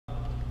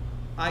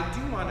I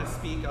do want to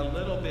speak a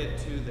little bit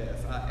to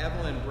this.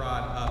 Evelyn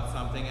brought up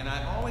something, and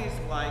I always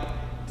like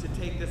to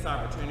take this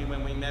opportunity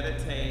when we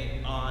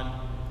meditate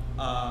on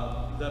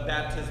the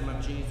baptism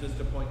of Jesus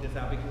to point this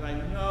out, because I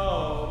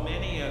know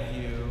many of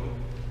you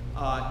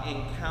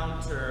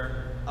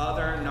encounter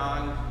other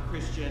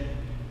non-Christian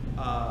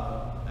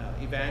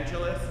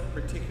evangelists,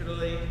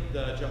 particularly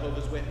the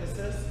Jehovah's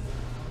Witnesses.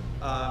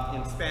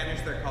 In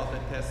Spanish, they're called the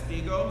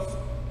testigos.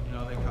 You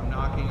know, they come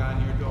knocking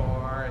on your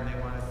door and they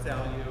want to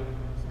sell you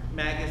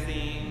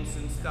magazines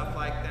and stuff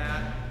like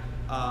that.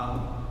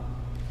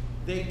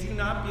 They do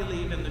not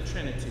believe in the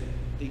Trinity.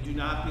 They do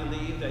not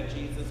believe that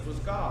Jesus was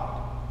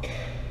God.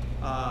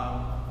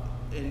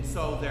 And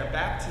so their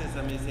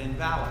baptism is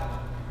invalid.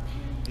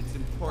 It's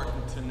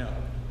important to know.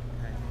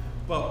 Okay?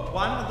 But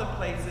one of the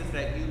places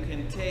that you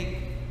can take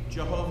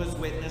Jehovah's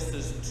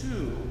Witnesses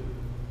to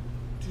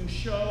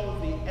show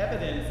the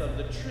evidence of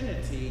the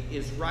Trinity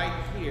is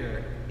right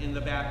here in the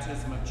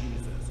baptism of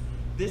Jesus.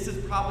 This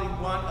is probably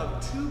one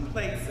of two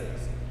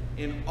places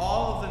in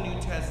all of the New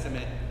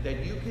Testament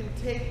that you can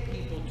take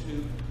people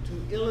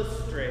to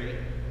illustrate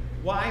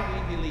why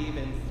we believe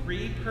in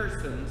three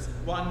persons,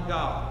 one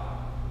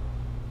God.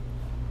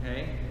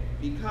 Okay?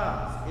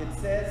 Because it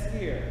says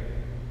here,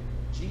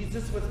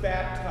 Jesus was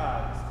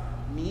baptized.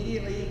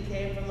 Immediately he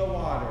came from the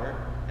water,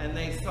 and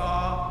they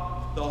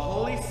saw the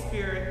Holy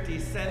Spirit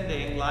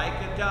descending like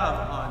a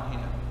dove on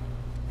him.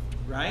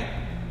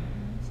 Right?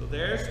 So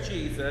there's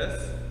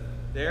Jesus.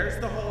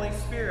 There's the Holy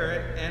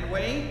Spirit. And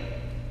wait,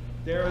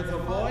 there is a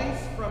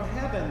voice from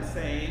heaven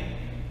saying,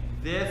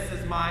 "This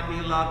is my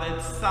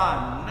beloved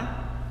Son,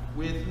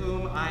 with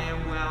whom I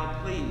am well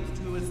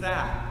pleased." Who is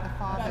that? The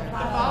Father. The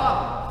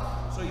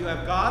Father. So you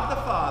have God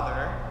the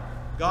Father,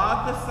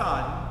 God the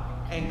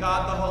Son, and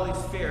God the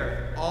Holy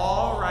Spirit,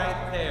 all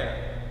right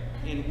there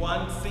in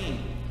one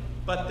scene.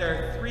 But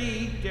they're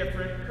three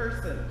different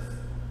persons.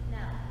 No.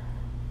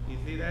 You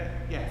see that?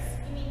 Yes.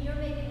 You mean you're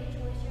making the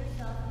choice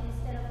yourself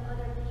instead of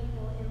other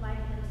people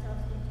inviting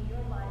themselves into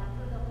your body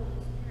through the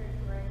Holy Spirit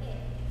who are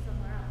here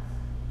somewhere else.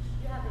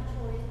 You have a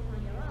choice on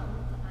your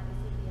own to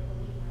obviously be a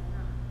believer or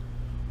not.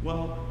 Well,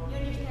 You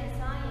understand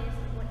science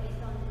and what is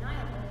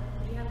undeniable,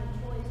 but you have a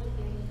choice to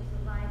be able to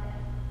provide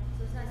that.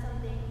 So it's not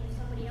something, if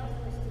somebody else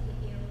was to get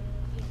you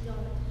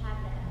don't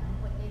have that,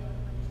 what they don't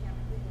understand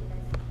completely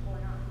that's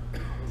going on.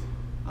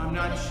 I'm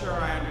not sure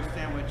I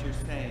understand what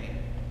you're saying.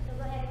 So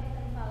go ahead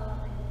and follow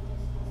up and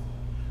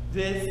just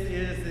This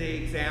is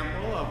the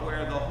example of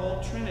where the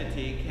whole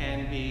Trinity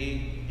can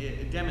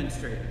be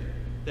demonstrated.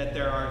 That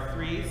there are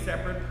three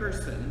separate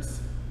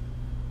persons,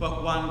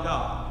 but one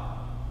God.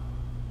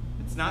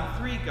 It's not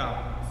three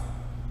gods.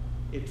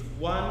 It's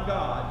one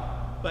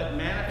God, but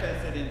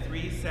manifested in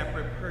three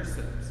separate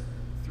persons.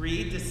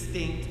 Three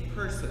distinct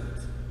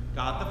persons.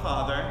 God the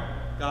Father,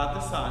 God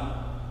the Son,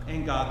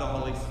 and God the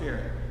Holy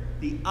Spirit.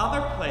 The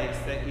other place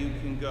that you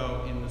can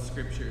go in the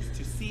scriptures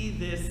to see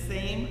this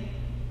same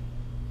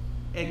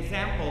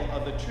example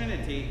of the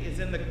Trinity is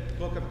in the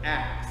book of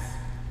Acts.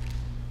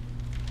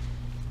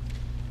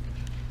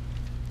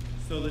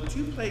 So the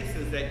two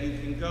places that you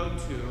can go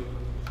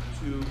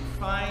to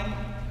find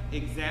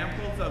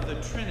examples of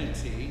the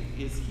Trinity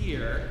is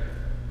here.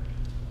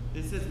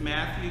 This is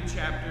Matthew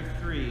chapter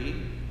 3.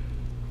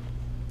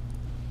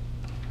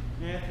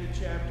 Matthew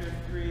chapter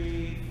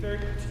 3,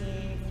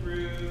 13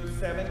 through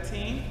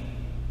 17.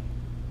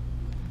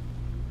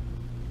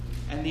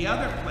 And the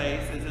other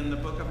place is in the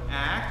book of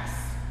Acts.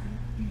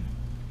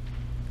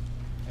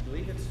 I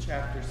believe it's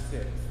chapter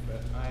 6,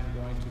 but I'm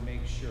going to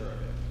make sure of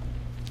it.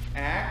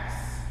 Acts.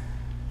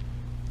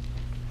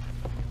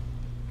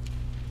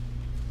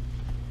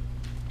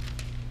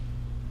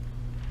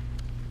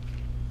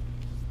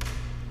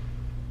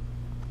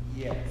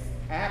 Yes,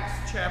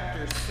 Acts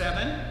chapter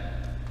 7.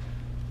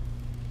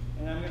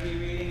 And I'm going to be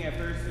reading at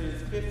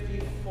verses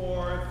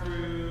 54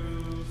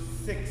 through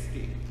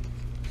 60.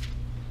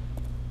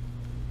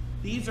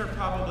 These are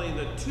probably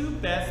the two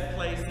best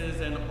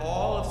places in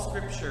all of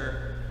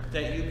Scripture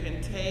that you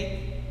can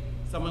take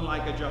someone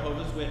like a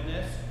Jehovah's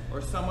Witness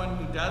or someone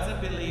who doesn't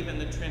believe in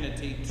the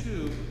Trinity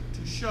to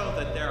show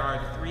that there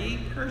are three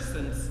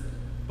persons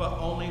but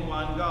only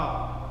one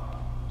God.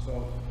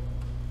 So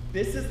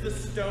this is the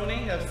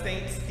stoning of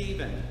St.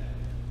 Stephen.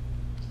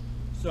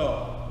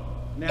 So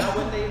now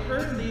when they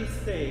heard these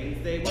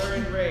things, they were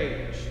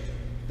enraged.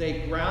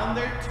 They ground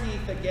their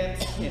teeth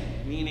against him,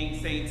 meaning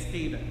St.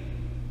 Stephen.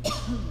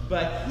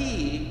 But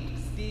he,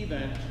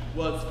 Stephen,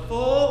 was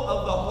full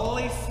of the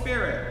Holy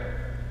Spirit.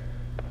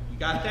 You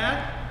got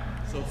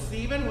that? So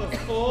Stephen was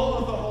full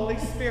of the Holy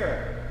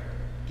Spirit,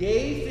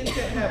 gazed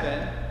into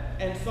heaven,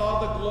 and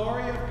saw the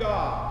glory of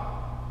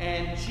God,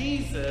 and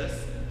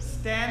Jesus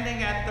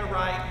standing at the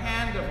right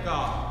hand of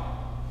God.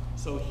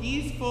 So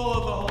he's full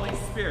of the Holy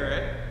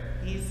Spirit.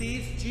 He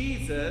sees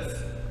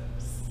Jesus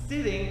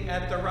sitting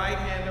at the right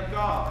hand of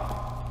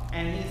God.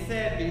 And he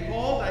said,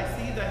 "Behold, I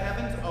see the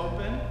heavens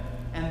open,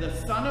 and the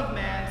Son of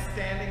Man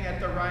standing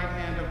at the right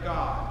hand of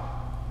God."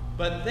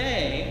 But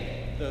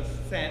they, the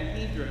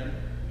Sanhedrin,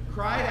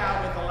 cried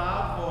out with a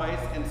loud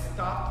voice and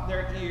stopped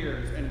their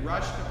ears and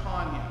rushed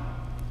upon him.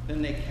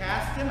 Then they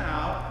cast him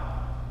out,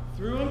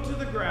 threw him to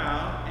the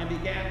ground, and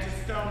began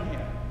to stone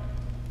him.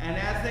 And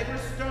as they were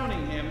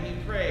stoning him, he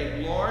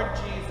prayed, Lord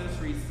Jesus,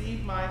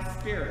 receive my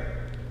spirit.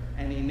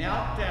 And he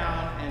knelt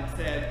down and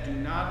said, do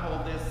not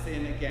hold this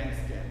sin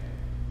against him.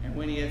 And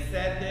when he had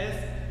said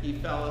this, he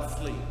fell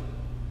asleep.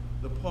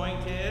 The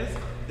point is,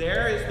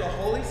 there is the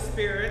Holy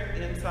Spirit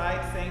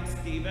inside St.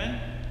 Stephen.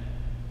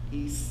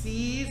 He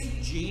sees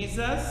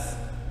Jesus,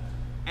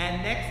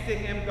 and next to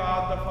him,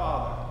 God the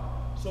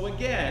Father. So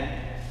again,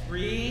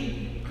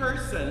 3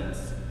 persons,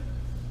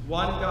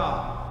 one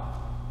God.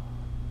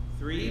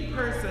 3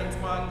 persons,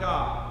 one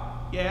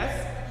God. Yes?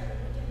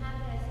 Would you have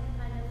it as some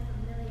kind of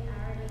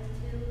familiarity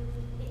to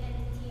the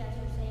entity, as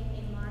you're saying,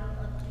 a model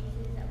of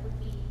Jesus that would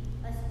be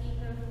a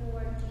speaker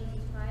for Jesus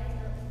Christ,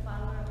 a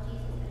follower of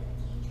Jesus, a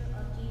teacher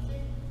of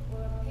Jesus,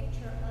 or a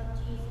picture of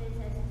Jesus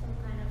as some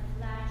kind of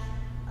flash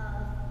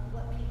of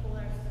what people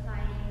are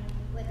citing,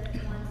 whether it's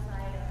one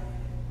side or,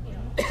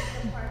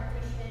 the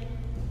partition,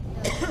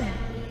 the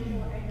family,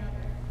 or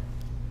another?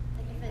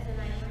 Like if as an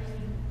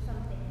identity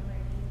something where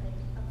you like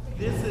a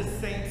picture. This is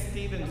St.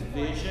 Stephen's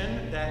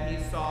vision that he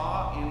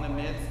saw in the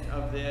midst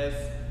of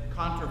this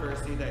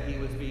controversy that he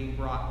was being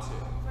brought to.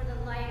 For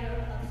the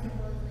lighter of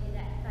supposedly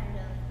that kind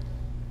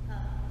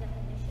of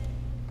definition.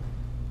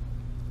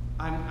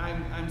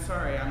 I'm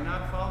sorry, I'm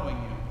not following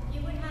you.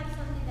 You would have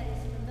something that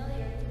is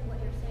familiar to what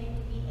you're saying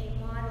to be a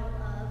model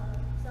of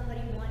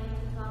somebody wanting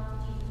to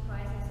talk to Jesus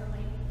Christ and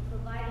somebody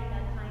providing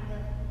that kind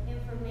of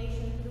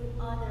information through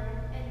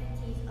other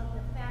entities of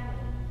the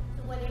family.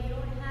 So whether you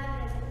don't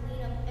have it as a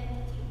clean up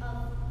entity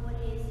of what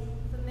is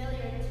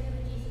familiar to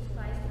Jesus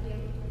Christ to be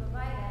able to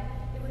provide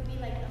that, it would be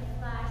like a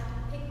flash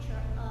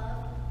picture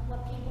of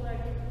what people are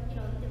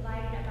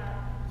divided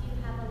about. Do you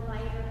have a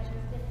lighter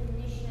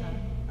definition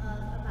of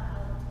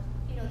about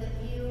the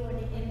view or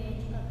the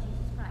image of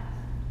Jesus Christ?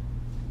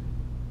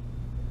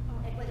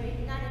 Like whether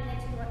it's not a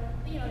next door,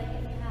 but like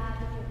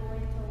if you're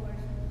going towards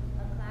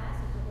a class,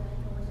 if you're going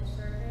towards a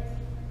service,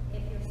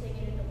 if you're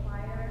singing in the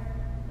choir,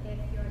 if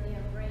you're the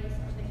embrace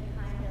of any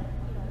kind of,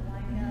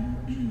 lined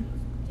up,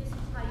 just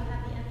how you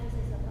have the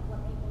emphasis of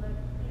what people are,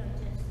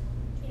 just,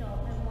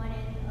 on one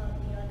end of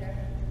the other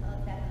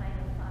of that kind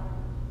of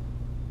following.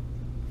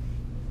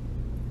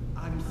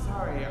 I'm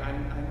sorry,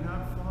 I'm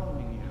not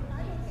following you.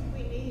 I don't think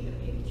we need a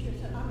picture.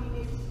 So, I mean,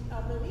 it's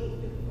a belief.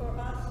 For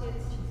us,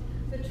 it's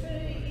the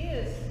Trinity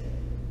is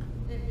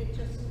it's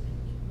just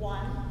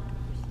one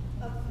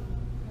of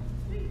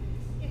 3.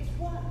 It's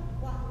one.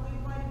 Why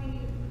do we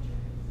need a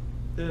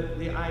picture?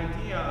 The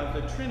idea of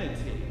the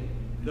Trinity,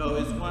 though,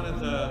 is one of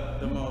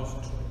the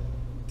most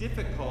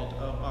difficult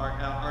of our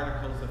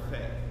articles of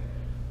faith.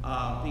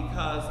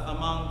 Because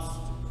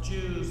amongst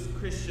Jews,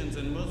 Christians,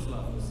 and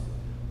Muslims,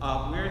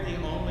 we're the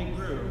only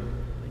group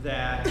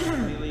that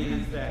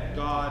believes that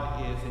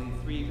God is in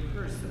 3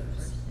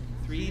 persons,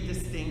 3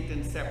 distinct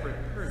and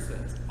separate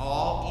persons,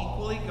 all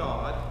equally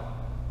God,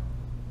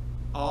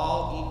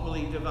 all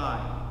equally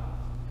divine.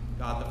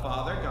 God the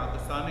Father, God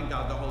the Son, and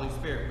God the Holy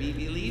Spirit. We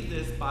believe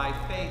this by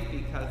faith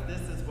because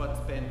this is what's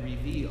been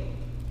revealed.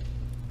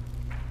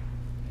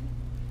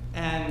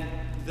 And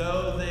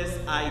though this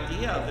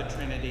idea of the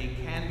Trinity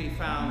can be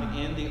found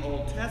in the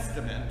Old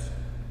Testament,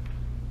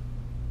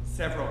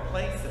 several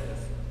places,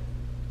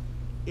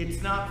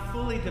 it's not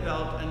fully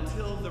developed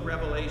until the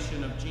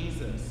revelation of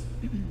Jesus.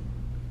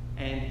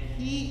 And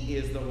he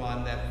is the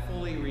one that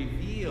fully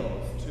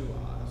reveals to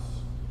us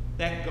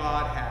that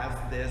God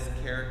has this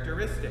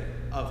characteristic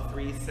of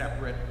 3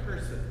 separate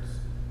persons.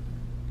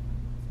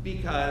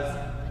 Because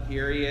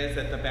here he is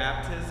at the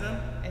baptism,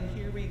 and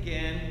here we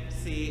again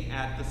see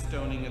at the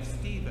stoning of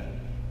Stephen.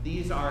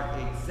 These are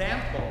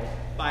examples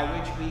by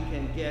which we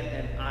can get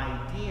an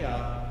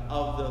idea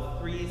of the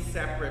 3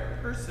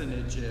 separate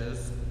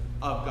personages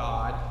of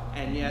God,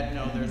 and yet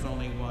know there's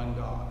only one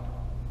God.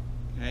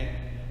 Okay?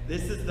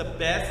 This is the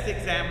best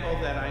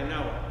example that I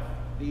know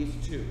of, these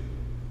 2,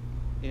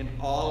 in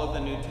all of the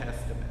New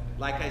Testament.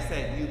 Like I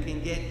said, you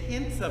can get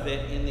hints of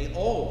it in the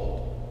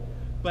Old,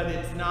 but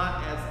it's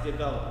not as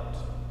developed.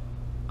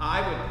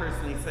 I would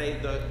personally say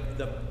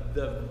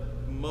the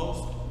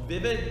most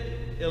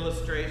vivid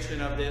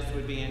illustration of this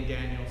would be in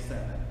Daniel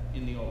 7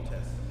 in the Old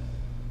Testament.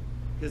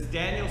 Because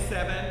Daniel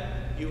 7,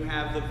 you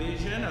have the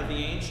vision of the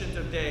Ancient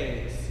of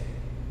Days.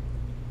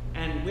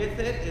 And with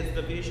it is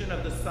the vision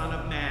of the Son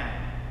of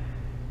Man.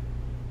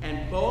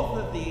 And both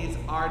of these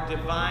are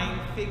divine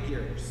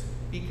figures,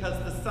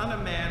 because the Son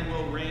of Man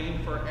will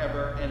reign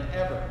forever and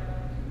ever.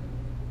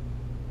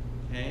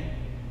 Okay?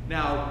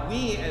 Now,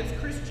 we as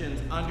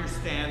Christians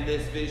understand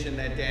this vision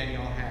that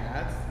Daniel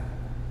has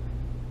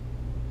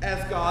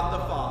as God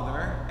the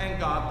Father and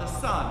God the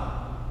Son.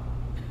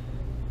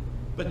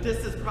 But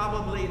this is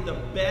probably the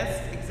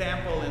best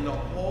example in the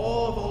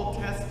whole of Old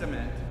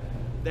Testament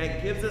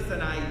that gives us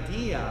an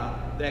idea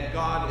that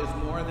God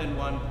is more than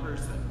one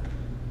person.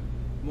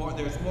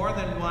 There's more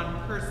than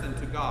one person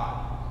to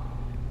God.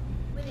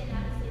 Would it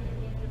have to say the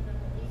gift of the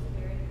Holy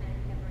Spirit and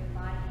every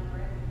body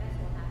or every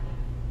vessel having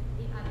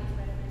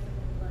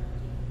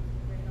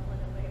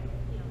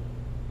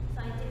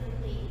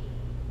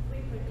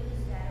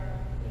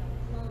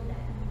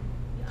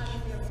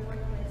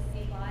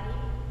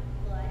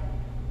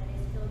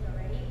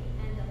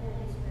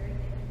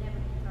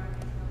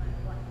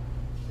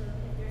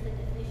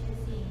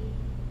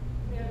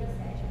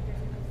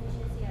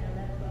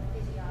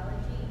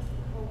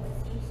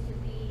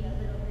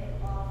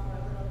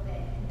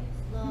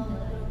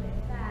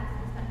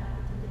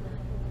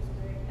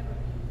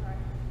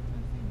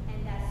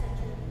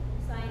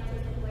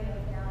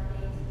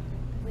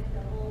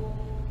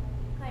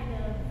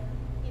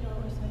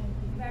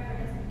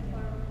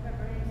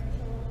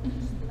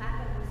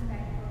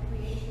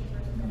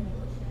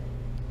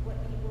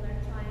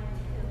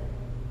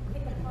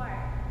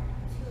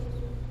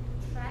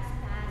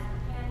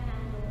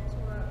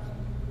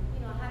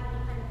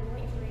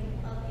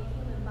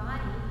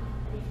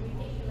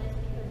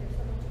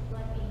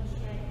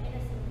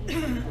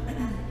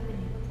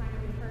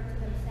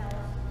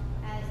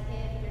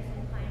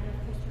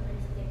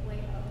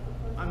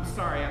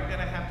I'm going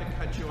to have to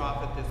cut you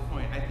off at this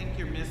point. I think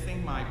you're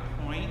missing my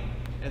point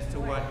as to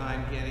what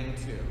I'm getting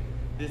to.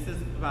 This is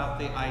about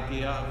the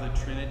idea of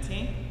the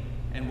Trinity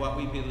and what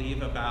we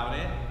believe about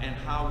it and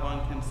how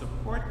one can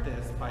support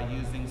this by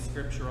using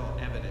scriptural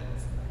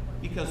evidence.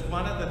 Because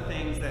one of the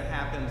things that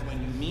happens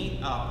when you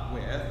meet up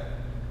with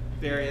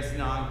various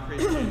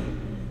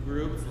non-Christian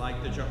groups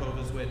like the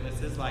Jehovah's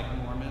Witnesses, like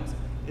Mormons,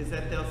 is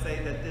that they'll say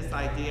that this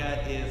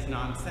idea is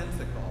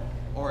nonsensical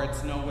or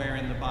it's nowhere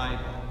in the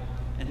Bible.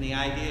 And the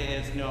idea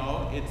is,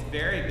 no, it's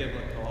very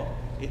biblical.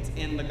 It's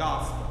in the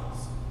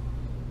Gospels.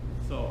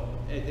 So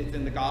it's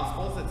in the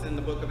Gospels, it's in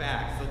the book of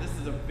Acts. So this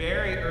is a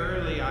very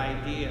early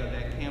idea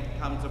that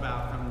comes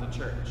about from the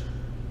church.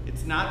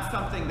 It's not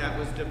something that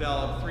was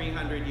developed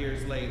 300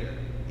 years later.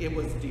 It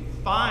was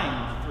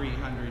defined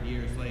 300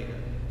 years later.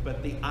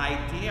 But the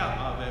idea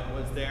of it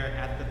was there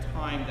at the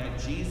time that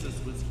Jesus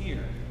was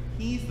here.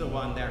 He's the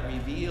one that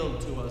revealed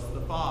to us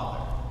the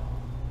Father.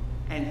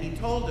 And he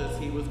told us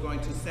he was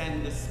going to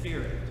send the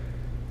Spirit.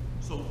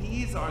 So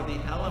these are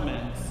the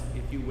elements,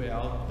 if you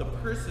will, the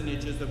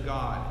personages of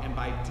God. And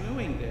by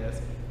doing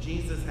this,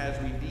 Jesus has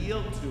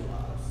revealed to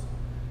us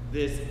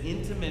this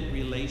intimate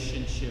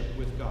relationship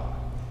with God.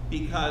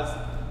 Because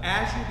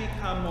as you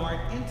become more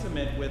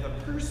intimate with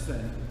a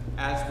person,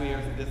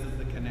 this is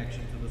the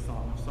connection to the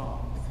Song of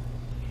Songs.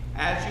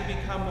 As you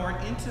become more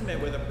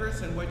intimate with a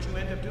person, what you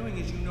end up doing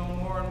is you know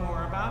more and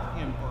more about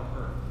him or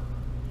her.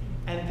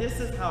 And this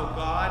is how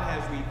God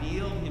has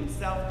revealed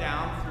himself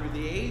down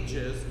through the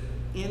ages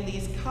in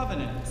these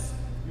covenants.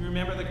 You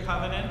remember the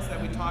covenants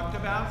that we talked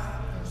about?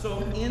 So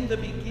in the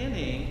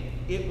beginning,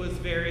 it was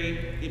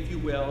very, if you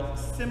will,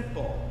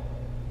 simple.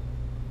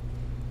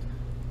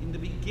 In the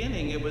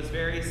beginning, it was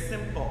very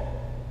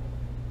simple.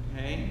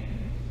 Okay?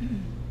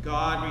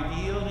 God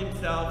revealed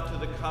himself to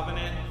the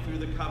covenant through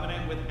the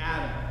covenant with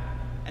Adam.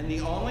 And the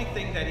only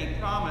thing that he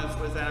promised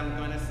was that I'm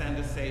going to send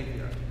a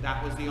Savior.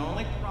 That was the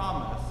only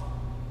promise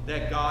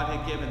that God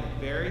had given them.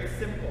 Very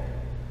simple.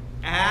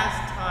 As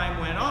time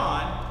went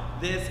on,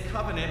 this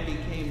covenant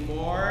became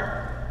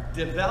more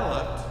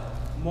developed,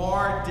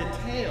 more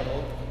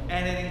detailed,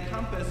 and it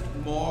encompassed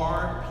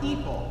more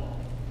people.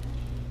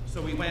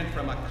 So we went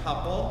from a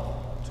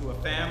couple to a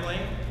family,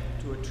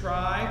 to a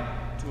tribe,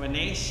 to a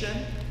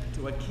nation,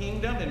 to a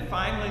kingdom, and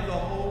finally the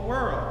whole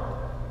world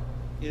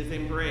is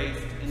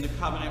embraced in the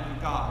covenant with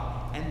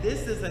God. And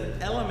this is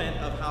an element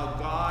of how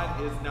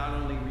God is not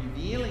only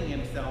revealing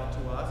himself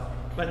to us,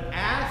 but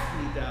as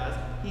he does,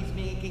 he's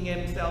making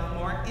himself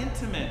more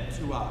intimate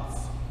to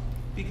us.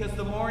 Because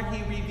the more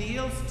he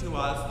reveals to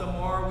us, the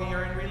more we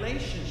are in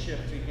relationship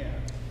to him.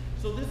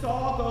 So this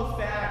all goes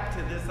back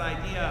to this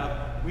idea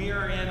of we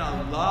are in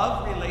a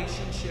love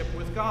relationship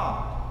with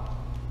God.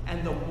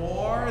 And the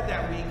more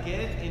that we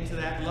get into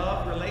that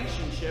love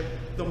relationship,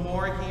 the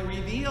more he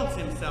reveals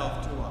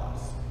himself to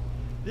us.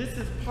 This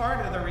is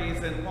part of the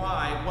reason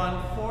why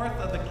 1/4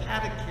 of the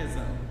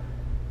catechism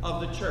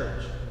of the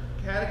church,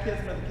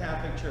 catechism of the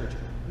Catholic Church,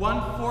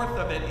 1/4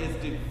 of it is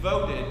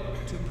devoted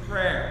to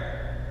prayer.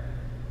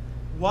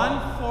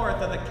 1/4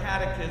 of the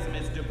catechism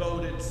is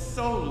devoted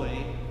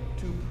solely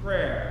to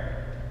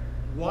prayer.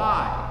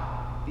 Why?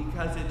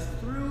 Because it's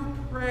through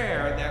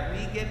prayer that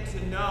we get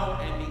to know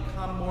and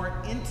become more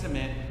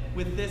intimate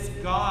with this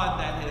God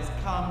that has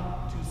come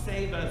to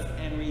save us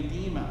and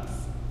redeem us.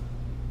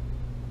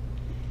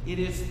 It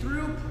is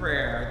through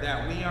prayer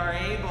that we are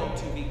able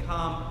to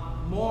become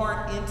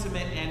more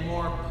intimate and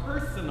more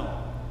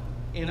personal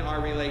in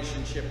our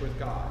relationship with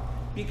God.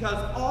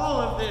 Because all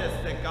of this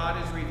that God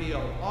has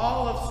revealed,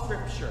 all of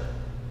Scripture,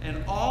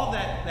 and all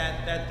that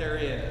there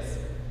is,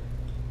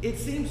 it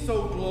seems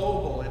so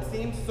global. It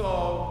seems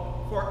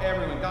so for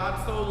everyone.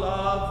 God so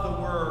loved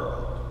the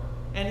world.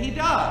 And he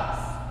does.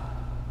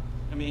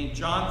 I mean,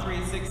 John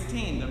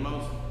 3:16, the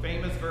most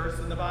famous verse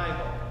in the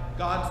Bible.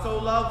 God so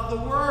loved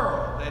the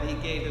world that he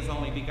gave his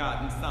only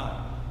begotten Son,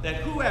 that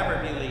whoever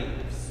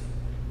believes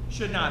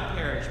should not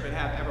perish but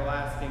have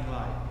everlasting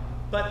life.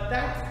 But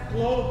that's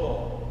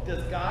global.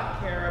 Does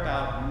God care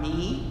about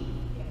me?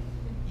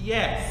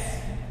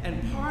 Yes.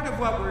 And part of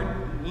what we're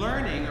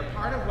learning, or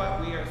part of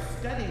what we are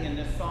studying in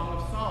this Song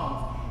of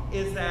Songs,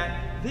 is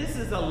that this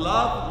is a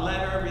love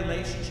letter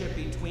relationship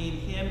between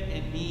him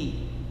and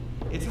me.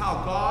 It's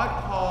how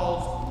God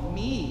calls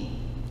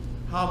me,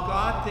 how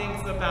God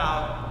thinks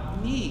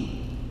about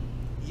me.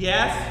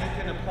 Yes,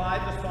 you can apply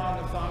the Song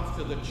of Songs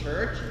to the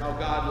church, how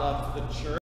God loves the church.